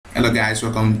Hello guys,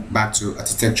 welcome back to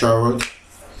Architectural World.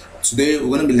 Today we're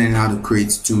going to be learning how to create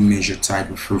 2Major type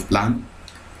of roof plan.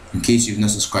 In case you've not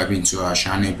subscribed to our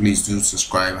channel, please do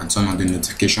subscribe and turn on the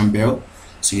notification bell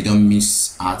so you don't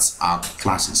miss out our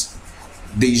classes.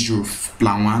 This is roof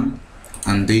plan 1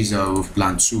 and this is roof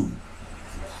plan 2.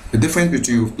 The difference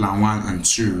between roof plan 1 and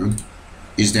 2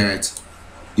 is that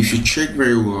if you check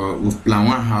very well, roof plan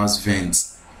 1 has vents.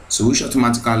 So which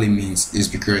automatically means is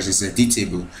because it's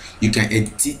editable. You can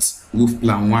edit roof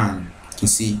plan 1. You can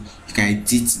see you can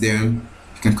edit them,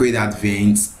 you can create that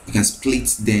vent, you can split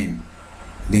them,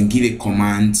 then give a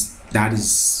command. That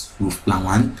is roof plan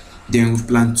 1. Then roof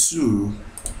plan 2,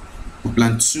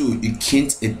 you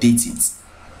can't edit it.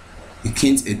 You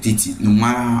can't edit it no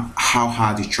matter how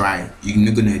hard you try. You're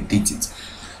not gonna edit it.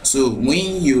 So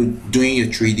when you're doing your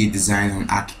 3D design on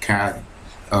ArchiCad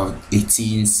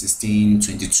 18, 16,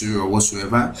 22 or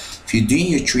whatsoever, if you're doing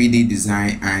your 3D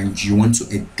design and you want to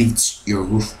edit your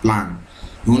roof plan,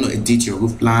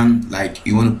 like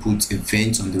you want to put a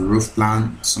vent on the roof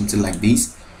plan, something like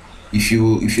this. If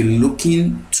you're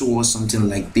looking towards something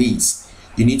like this,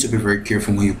 you need to be very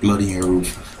careful when you're plotting your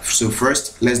roof. So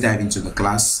first, let's dive into the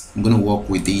class. I'm going to work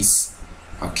with this.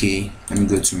 Okay, let me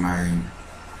go to my,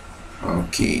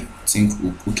 okay, I think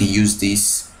we can use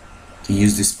this.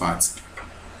 Part.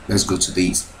 Let's go to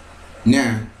this.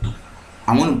 Now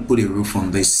I want to put a roof on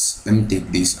this. Let me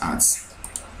take this out.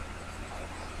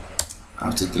 I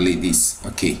have to delete this.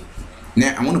 Okay,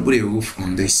 now I want to put a roof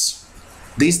on this.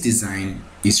 This design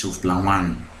is roof plan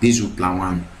 1. This is roof plan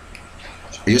 1.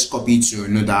 I just copy it to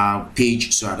another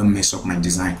page so I don't mess up my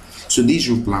design. So this is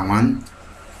roof plan 1.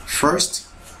 First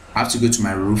I have to go to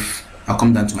my roof. I'll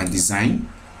come down to my design.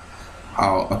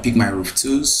 I'll pick my roof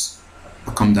tools.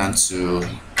 I'll come down to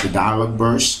the dialog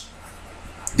box.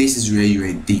 This is where you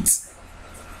edit.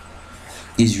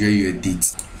 This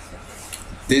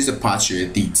is the part you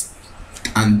edit,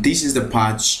 and this is the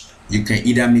part you can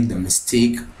either make the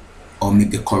mistake or make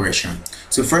the correction.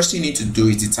 So first you need to do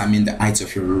is determine the height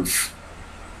of your roof.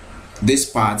 This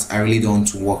part I really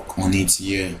don't work on it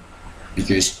here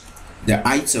because the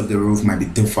height of the roof might be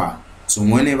different. So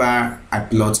whenever I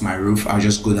plot my roof, I'll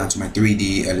just go down to my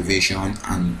 3D elevation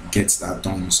and get that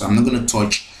done. So I'm not going to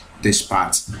touch this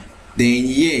part. Then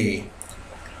here,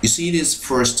 you see this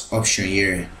first option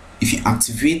here. If you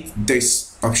activate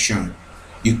this option,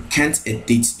 you can't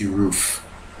edit the roof.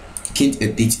 You can't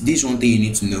edit. This is one thing you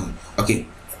need to know. Okay,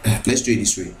 let's do it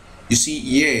this way. You see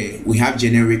here, we have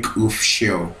generic roof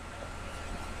shell.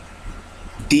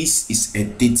 This is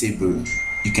editable.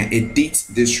 You can edit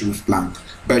this roof plan,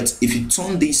 but if you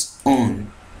turn this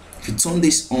on,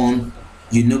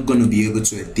 you're not going to be able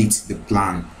to edit the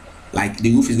plan. Like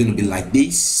the roof is going to be like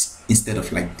this instead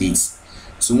of like this.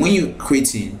 So when you're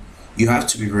creating, you have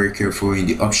to be very careful in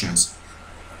the options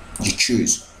you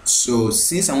choose. So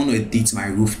since I want to edit my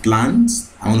roof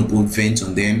plans, I want to put vent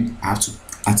on them, I have to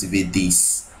activate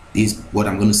this. This is what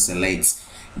I'm going to select.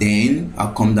 Then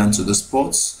I'll come down to the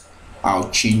spots.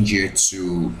 I'll change it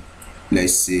to,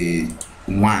 let's say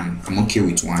 1. I'm okay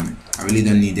with 1. I really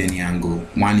don't need any angle.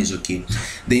 1 is okay.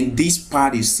 Then this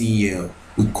part you see here,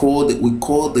 we call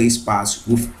this part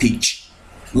roof pitch.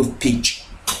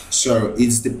 So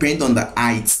it's depend on the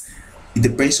height. It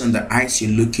depends on the height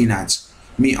you're looking at.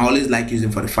 Me, I always like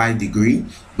using 45 degree,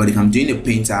 but if I'm doing a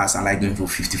penthouse, I like going for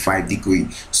 55 degree.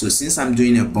 So since I'm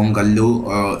doing a bungalow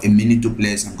or a mini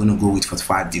duplex, I'm going to go with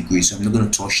 45 degrees. So I'm not going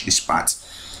to touch this part.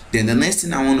 Then the next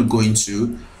thing I want to go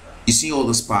into, you see all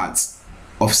those parts,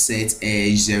 offset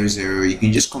edge 0 0. You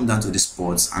can just come down to the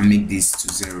spots and make this to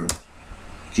 0. You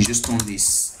can just turn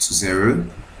this to 0,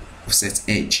 offset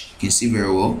edge. You can see very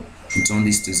well. You can turn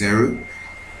this to 0.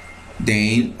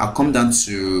 Then I'll come down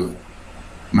to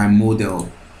my model.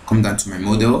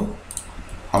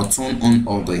 I'll turn on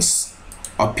all this.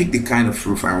 I'll pick the kind of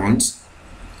roof I want.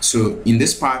 So in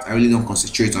this part, I really don't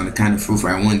concentrate on the kind of roof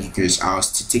I want because I'll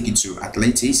still take it to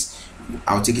Atlantis.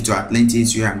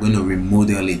 Where I'm going to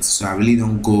remodel it. So I really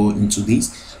don't go into this.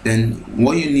 Then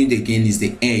what you need again is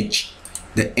the edge.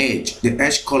 The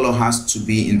edge color has to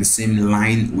be in the same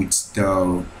line with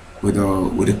the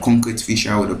concrete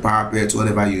fissure, with the parapet,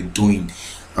 whatever you're doing.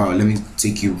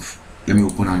 Let me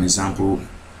open an example.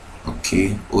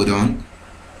 Okay, hold on.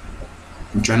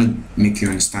 I'm trying to make you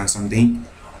understand something.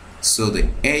 So the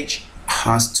edge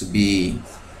has to be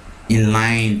in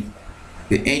line.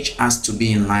 It's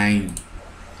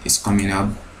coming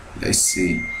up. Let's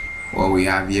see what we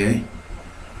have here.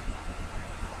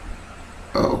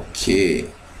 Okay,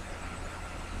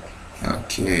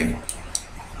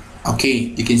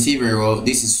 you can see very well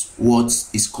this is what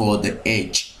is called the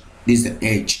edge. This is the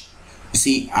edge. You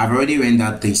see, I've already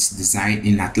rendered this design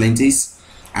in Atlantis,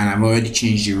 and I've already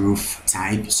changed the roof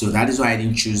type. So that is why I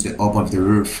didn't choose the up of the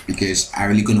roof, because I'm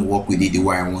really going to work with it the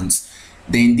way I want.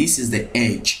 Then this is the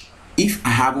edge. If I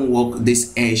haven't worked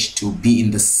this edge to be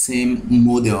in the same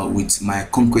model with my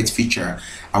concrete feature,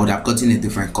 I would have gotten a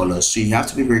different color. So you have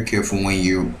to be very careful when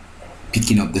you're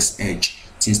picking up this edge.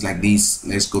 Things like this.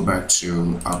 Let's go back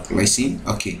to our placing.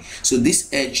 Okay, so this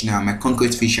edge now, my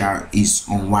concrete feature is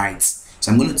on white.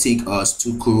 So I'm going to take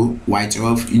stucco white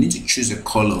off. You need to choose a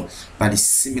color that is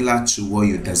similar to what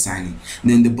you're designing.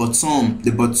 Then the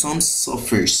bottom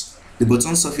surface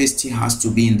still has to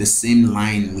be in the same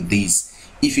line with this.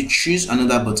 If you choose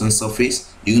another bottom surface,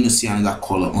 you're going to see another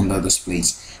color under this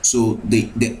place. So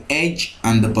the edge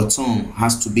and the bottom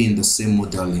has to be in the same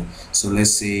modeling. So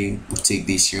let's say we take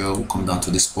this here, we'll come down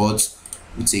to the spots,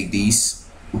 we take this,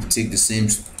 we'll take the same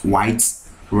white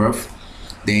rough,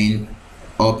 then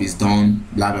up is done,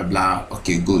 blah blah blah.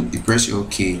 Okay, good. You press your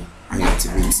OK and you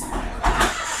activate.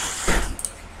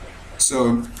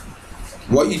 So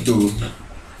what you do,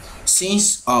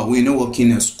 since we're not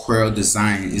working a square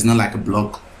design, it's not like a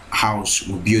block house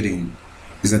we're building.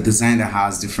 It's a design that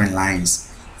has different lines.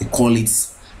 We call it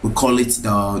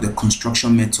the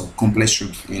construction method, complex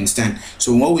roof. You understand?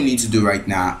 So what we need to do right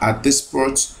now at this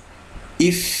spot,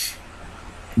 if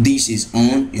this is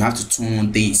on, you have to turn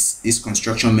on this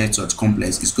construction method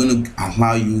complex. It's going to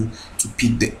allow you to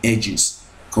pick the edges,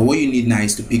 because what you need now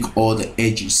is to pick all the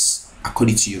edges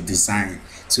according to your design.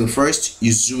 So first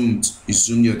you zoom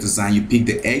your design, you pick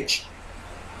the edge,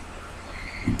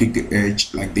 you pick the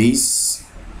edge like this,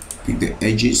 pick the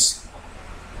edges.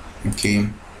 Okay,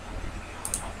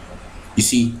 you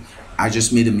see I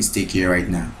just made a mistake here right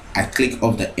now. I click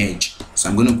off the edge, so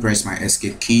I'm going to press my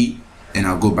escape key, then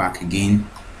I'll go back again.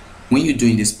 When you're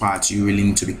doing this part, you really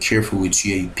need to be careful with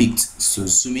where you picked. So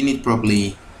zooming it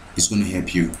properly is going to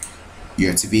help you. You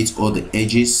activate all the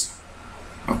edges.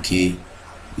 Okay,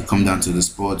 you come down to the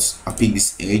spots. I pick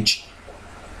this edge,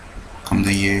 come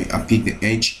down here, I pick the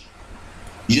edge.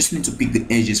 You just need to pick the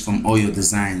edges from all your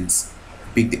designs.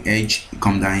 Pick the edge, you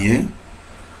come down here.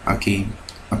 Okay,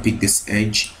 I pick this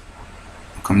edge,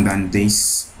 come down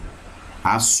this.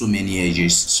 I have so many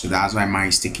edges, so that's why mine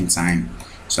is taking time.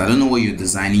 So I don't know what you're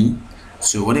designing.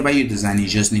 So whatever you're designing, you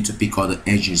just need to pick all the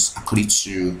edges according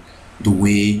to the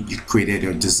way you created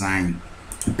your design.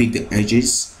 You pick the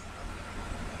edges.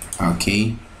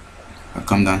 Okay, I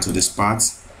come down to this part,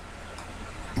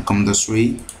 I come this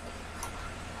way.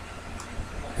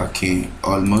 Okay,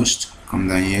 almost. Come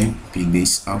down here, pick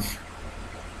this off,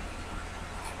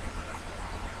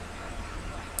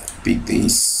 pick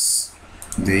this,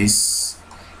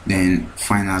 then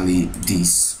finally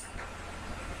this.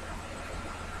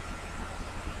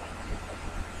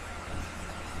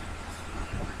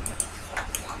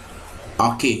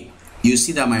 Okay, you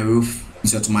see that my roof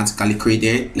is automatically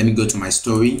created. Let me go to my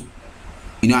story.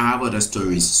 You know I have other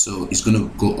stories, so it's gonna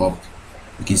go up.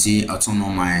 You can see I'll turn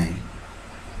on my,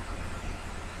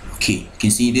 okay, you can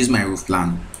see this is my roof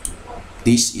plan.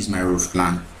 This is my roof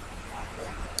plan.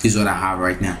 This is what I have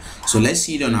right now. So let's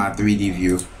see it on our 3D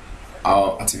view.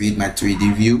 I'll activate my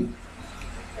 3D view.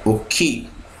 Okay,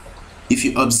 if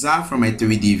you observe from my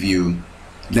 3D view,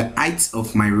 the height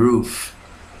of my roof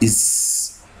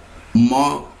is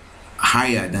more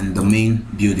higher than the main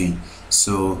building.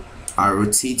 So I'll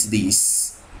rotate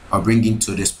this, I'll bring it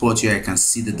to the spot here. I can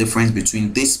see the difference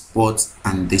between this spot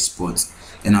and this spot.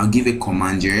 Then I'll give a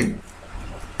command here.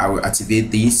 I will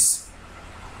activate this.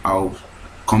 I'll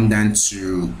come down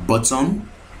to button,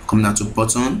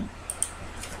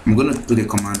 I'm going to put a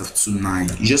command of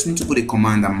 2.9. You just need to put a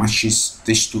command that matches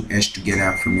these two edges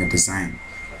together from your design.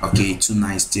 Okay,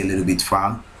 2.9 is still a little bit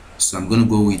far, so I'm going to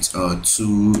go with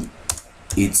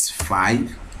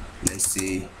 2.85. Let's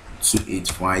say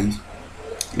 2.85.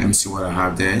 Let me see what I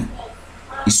have there.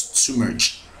 It's too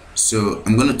much, so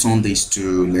I'm going to turn this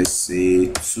to, let's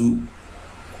say, 2.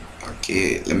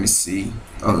 Okay, let me see.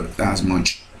 Oh, that's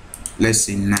much. Let's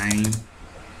say 9,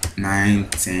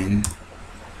 10.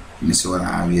 Let me see what I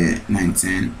have here. 9,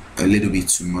 10. A little bit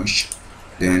too much.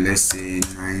 Then let's say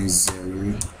 9,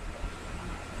 0.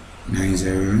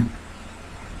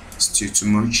 Still too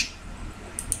much.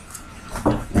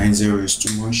 9, 0 is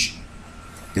too much.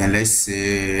 Then let's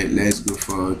go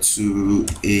for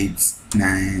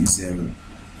 2.890.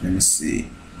 Let me see,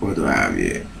 what do I have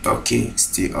here? Okay,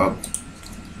 still up.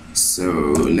 So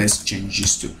let's change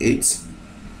this to 8.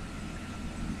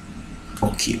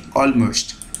 Okay,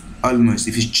 almost.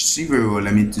 If you see very well,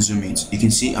 let me zoom it. You can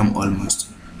see I'm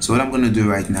almost. So what I'm going to do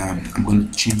right now, I'm going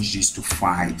to change this to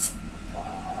 5.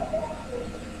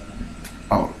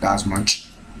 Oh, that's much.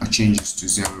 I'll change this to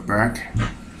 0 back.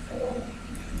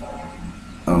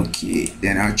 Okay,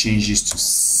 then I'll change this to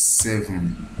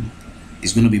 7.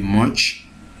 It's going to be much.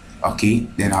 Okay,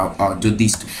 then I'll do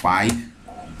this to 5.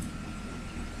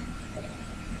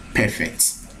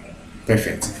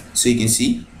 Perfect. So you can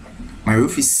see my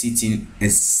roof is sitting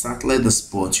exactly the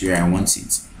spot where I want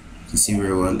it. You can see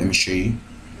very well. Let me show you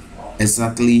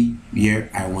exactly where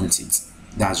I want it.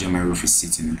 That's where my roof is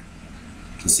sitting. You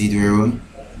can see it very well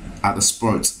at the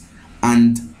spot,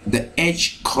 and the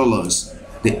edge colors,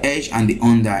 the edge and the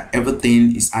under,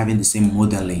 everything is having the same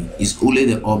modeling. It's only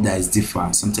the up that is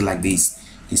different, something like this.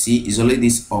 You see, it's only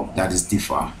this up that is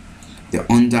different.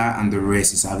 The under and the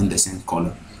rest is having the same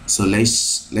color. So let's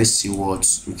see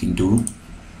what we can do.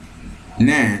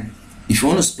 Now, if you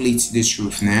want to split this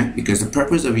roof now, because the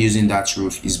purpose of using that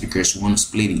roof is because you want to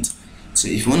split it. So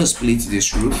if you want to split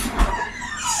this roof,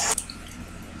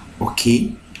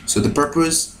 okay, so the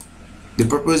purpose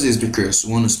is because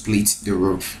you want to split the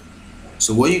roof.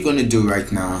 So what you're going to do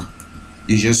right now,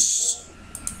 you just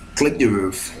click the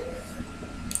roof,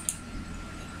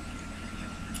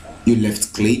 you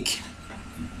left click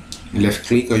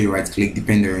or you right click,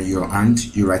 depending on your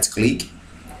hand. You right click,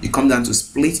 you come down to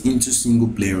split into single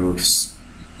plane roofs,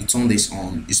 you turn this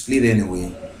on, you split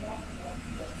anyway.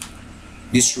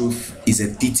 This roof is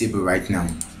editable right now,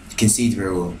 you can see it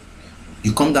very well.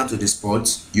 You come down to the spot,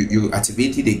 you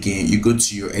activate it again, you go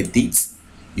to your edit,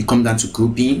 you come down to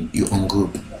grouping, you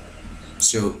ungroup.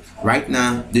 So right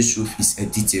now this roof is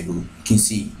editable. You can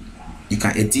see you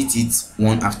can edit it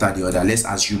one after the other. Let's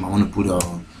assume I want to put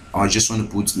I just want to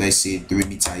put, let's say, 3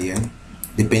 meter here,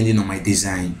 depending on my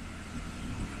design.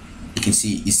 You can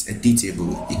see it's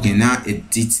editable. You can now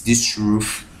edit this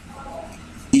roof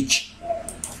each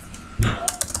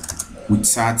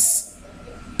without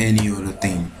any other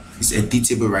thing. It's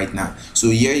editable right now.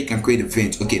 So here you can create a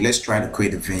vent. Okay, let's try to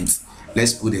create a vent.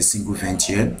 Let's put a single vent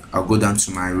here. I'll go down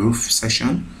to my roof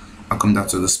section, I'll come down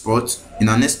to the spot. In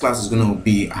our next class is going to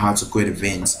be how to create a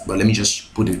vent, but let me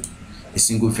just put a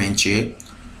single vent here.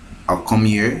 I'll come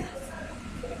here,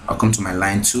 I'll come to my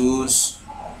line tools,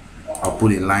 I'll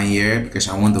put a line here because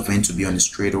I want the vent to be on a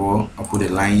straight wall. I'll put a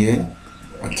line here.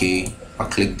 Okay, I'll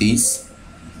click this,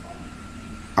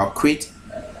 I'll create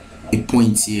a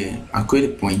point here, I'll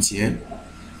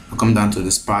come down to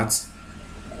the spot,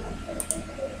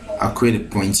 I'll create a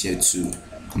point here too,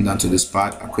 come down to the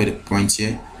spot, I'll create a point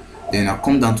here, then I'll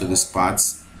come down to the spot,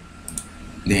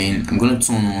 then I'm going to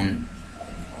turn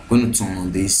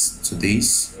on this to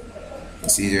this,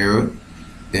 see 0,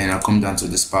 then I'll come down to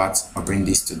the spot, I'll bring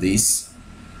this to this.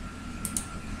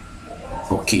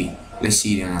 Okay, let's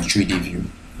see it in our 3D view.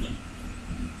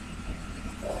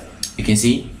 You can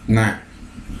see now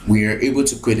we are able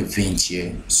to create a vent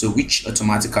here, so which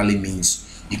automatically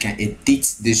means you can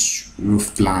edit this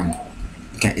roof plan.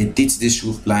 You can edit this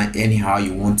roof plan anyhow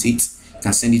you want it. You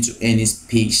can send it to any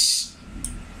space,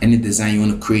 any design you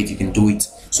want to create, you can do it.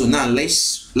 So now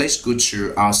let's go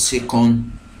to our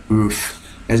second roof.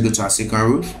 Let's go to our second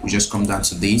roof. We just come down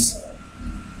to this.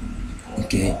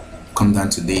 Okay, come down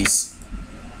to this.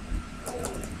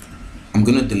 I'm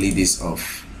gonna delete this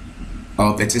off,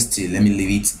 or better still, let me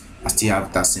leave it. I still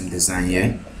have that same design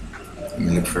here. Let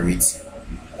me look for it.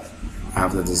 I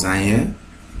have the design here.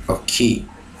 Okay,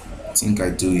 I think I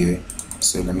do here.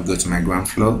 So let me go to my ground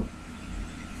floor.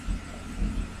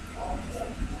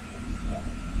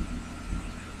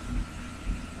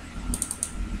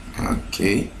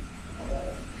 Okay,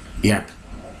 yep,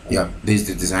 this is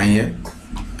the design here.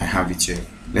 I have it here.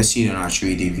 Let's see it on our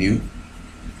 3D view.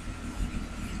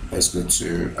 Let's go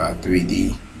to our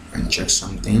 3D and check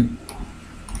something.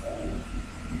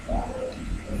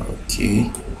 Okay,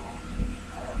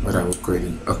 what are we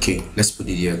creating? Okay, let's put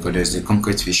it here because there's the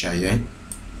concrete fissure here.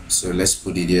 So let's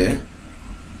put it here.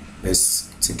 Let's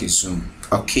take a zoom.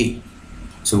 Okay,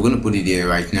 so we're gonna put it here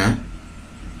right now.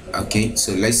 Okay,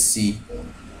 so let's see.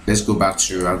 Let's go back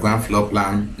to our ground floor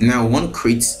plan. Now we want to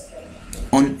create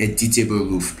uneditable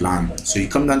roof plan. So you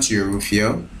come down to your roof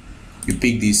here, you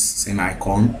pick this same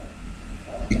icon,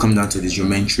 you come down to the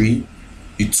geometry,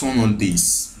 you turn on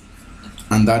this,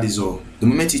 and that is all. The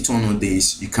moment you turn on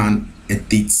this, you can't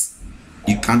edit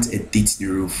the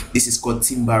roof. This is called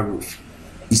timber roof.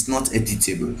 It's not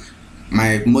editable.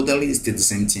 My model is still the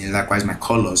same thing, likewise my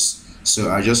colors.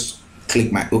 So I just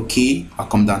click my OK, I'll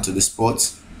come down to the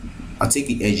spot, I'll take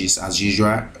the edges as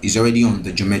usual. It's already on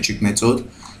the geometric method,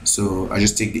 so I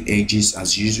just take the edges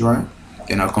as usual.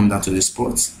 Then I'll come down to the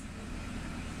spots.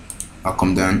 I'll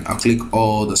come down, I'll click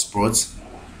all the spots.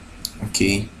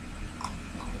 Okay,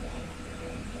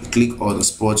 you click all the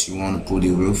spots you want to put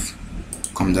the roof.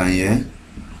 Come down here.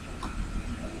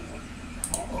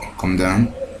 come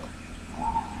down.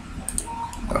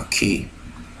 Okay,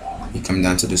 you come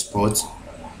down to the spot.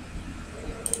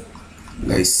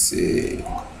 Let's say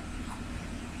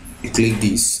you click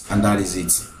this, and that is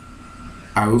it.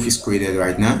 Our roof is created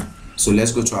right now. So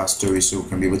let's go to our story so we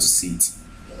can be able to see it.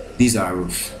 These are our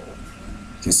roof.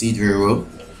 You can see it very well.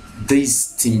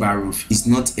 This timber roof is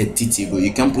not editable.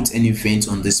 You can't put any vent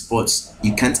on the spots.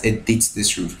 You can't edit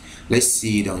this roof. Let's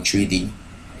see it on 3D.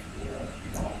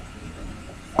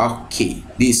 Okay,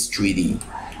 this 3D.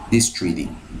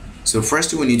 So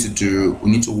first thing we need to do,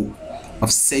 we need to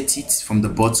offset it from the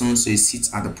bottom so it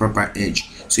sits at the proper edge.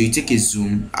 So you take a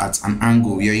zoom at an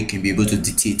angle where you can be able to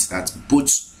dictate that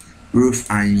both roof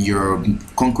and your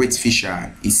concrete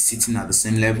fissure is sitting at the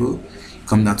same level.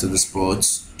 Come down to the spot,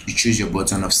 you choose your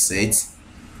button offset,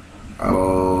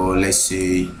 or let's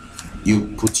say you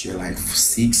put your like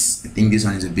 6. I think this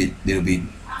one is a little bit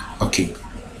okay.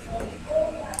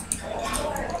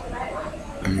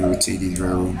 Let me rotate it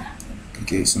very well.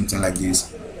 Okay, something like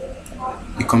this.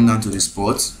 You come down to the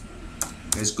spot.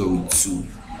 Let's go with 2.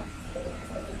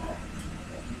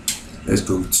 Let's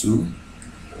go with 2.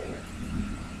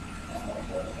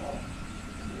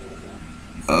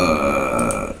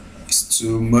 It's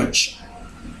too much.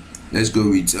 Let's go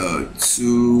with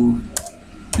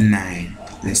 2.9.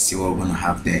 Let's see what we're gonna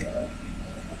have there.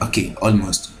 Okay,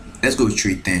 almost. Let's go with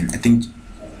 3.10. I think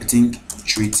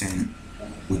 3.10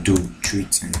 will do.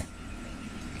 3.10.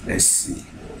 Let's see.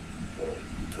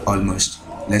 Almost.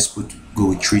 Let's go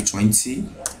with 3.20.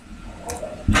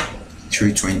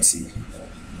 3.20.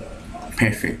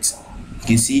 Perfect. You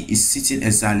can see it's sitting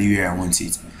exactly where I want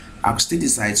it. I'll still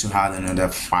decide to add another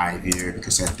 5 here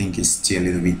because I think it's still a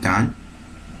little bit done.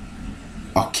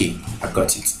 Okay, I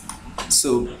got it.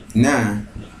 So now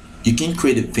you can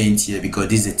create a vent here because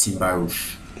this is a timber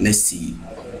roof. Let's see.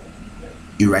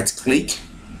 You right click.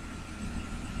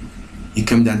 You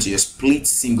come down to your split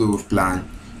single roof plan.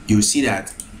 You'll see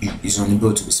that it's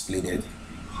unable to be splitted.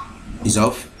 It's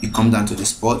off. You come down to the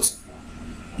spot.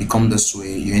 You come this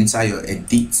way. You enter your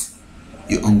edit.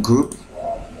 You ungroup.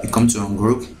 You come to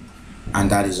ungroup, and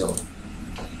that is all.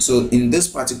 So in this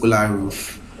particular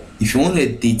roof, if you want to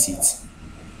edit it,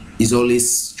 it's always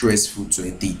stressful to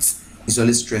edit.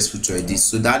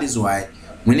 So that is why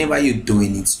whenever you're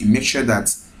doing it, you make sure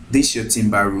that this your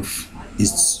timber roof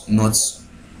is not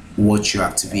what you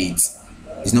activate.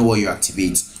 It's not what you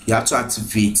activate. You have to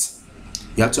activate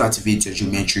your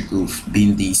geometric roof,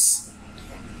 being this.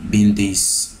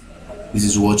 This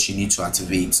is what you need to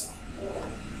activate.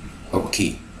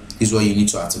 Okay, this is what you need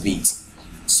to activate.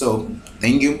 So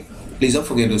thank you. Please don't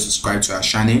forget to subscribe to our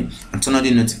channel and turn on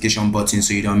the notification button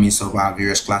so you don't miss out our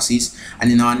various classes.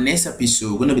 And in our next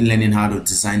episode, we're going to be learning how to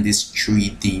design this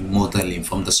 3D modeling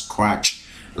from the scratch.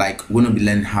 Like, we're going to be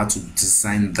learning how to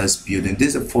design this building.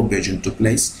 This is a 4-bedroom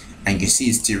duplex, and you can see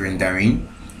it's still rendering.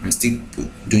 I'm still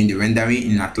doing the rendering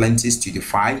in Atlantis Studio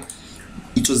 5.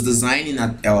 It was designed in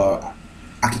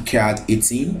ArchiCad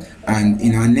 18, and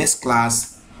in our next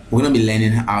class, we're going to be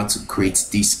learning how to create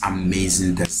this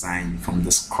amazing design from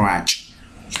the scratch.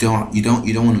 You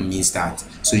don't want to miss that.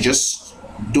 So just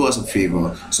do us a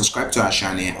favor, subscribe to our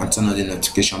channel and turn on the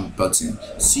notification button.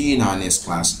 See you in our next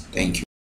class. Thank you.